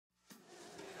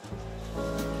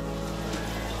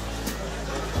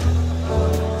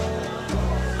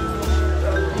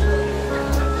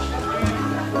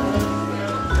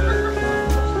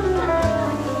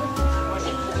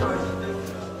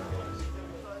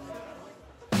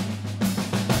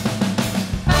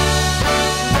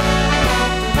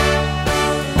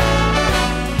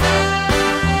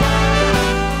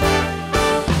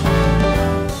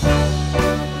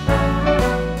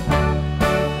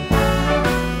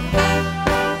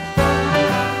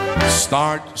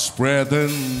start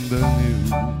spreading the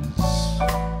news.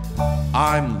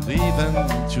 I'm leaving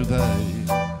today.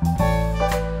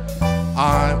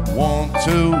 I want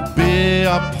to be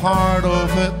a part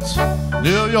of it.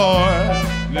 New York,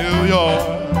 New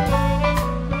York.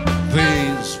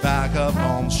 These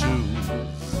vagabond shoes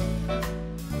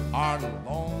are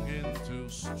longing to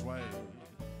stray.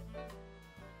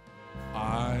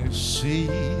 I see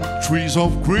trees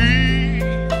of green,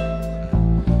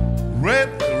 red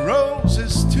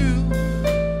roses too.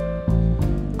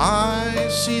 I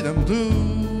see them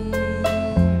bloom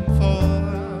for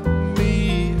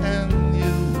me and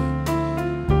you.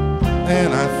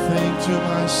 And I think to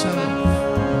myself,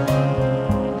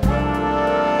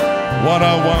 what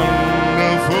a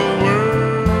wonderful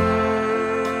world.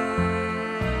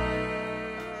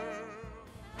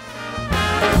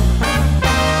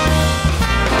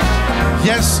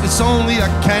 Yes, it's only a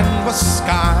canvas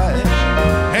sky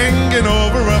hanging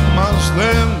over a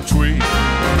muslin tree,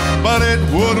 but it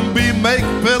wouldn't be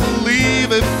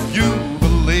make-believe if you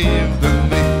believed in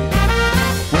me.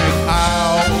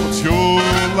 Without your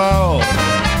love,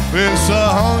 it's a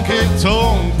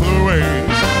honky-tonk parade.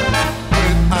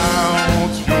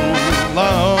 Without your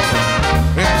love,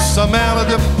 it's a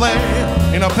melody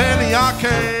played in a penny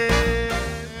arcade.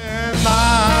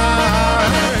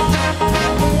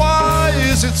 Why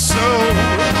is it so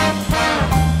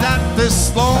that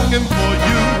this longing for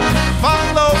you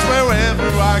follows wherever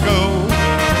I go?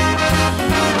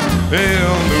 In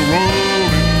the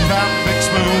roaring traffic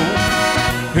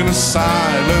smoke, in the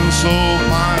silence of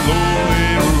my lonely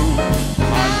room,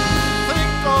 I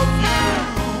think of you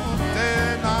day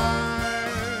and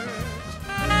night.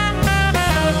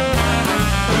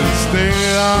 It's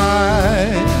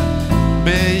daylight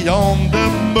beyond the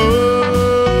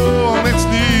moon, it's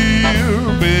near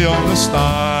beyond the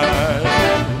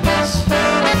stars.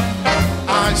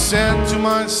 I said to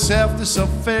myself, this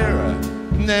affair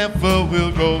never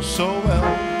will go so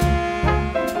well.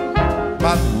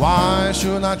 But why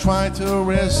should I try to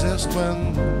resist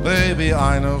when, baby,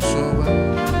 I know so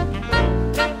well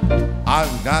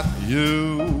I've got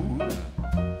you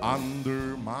under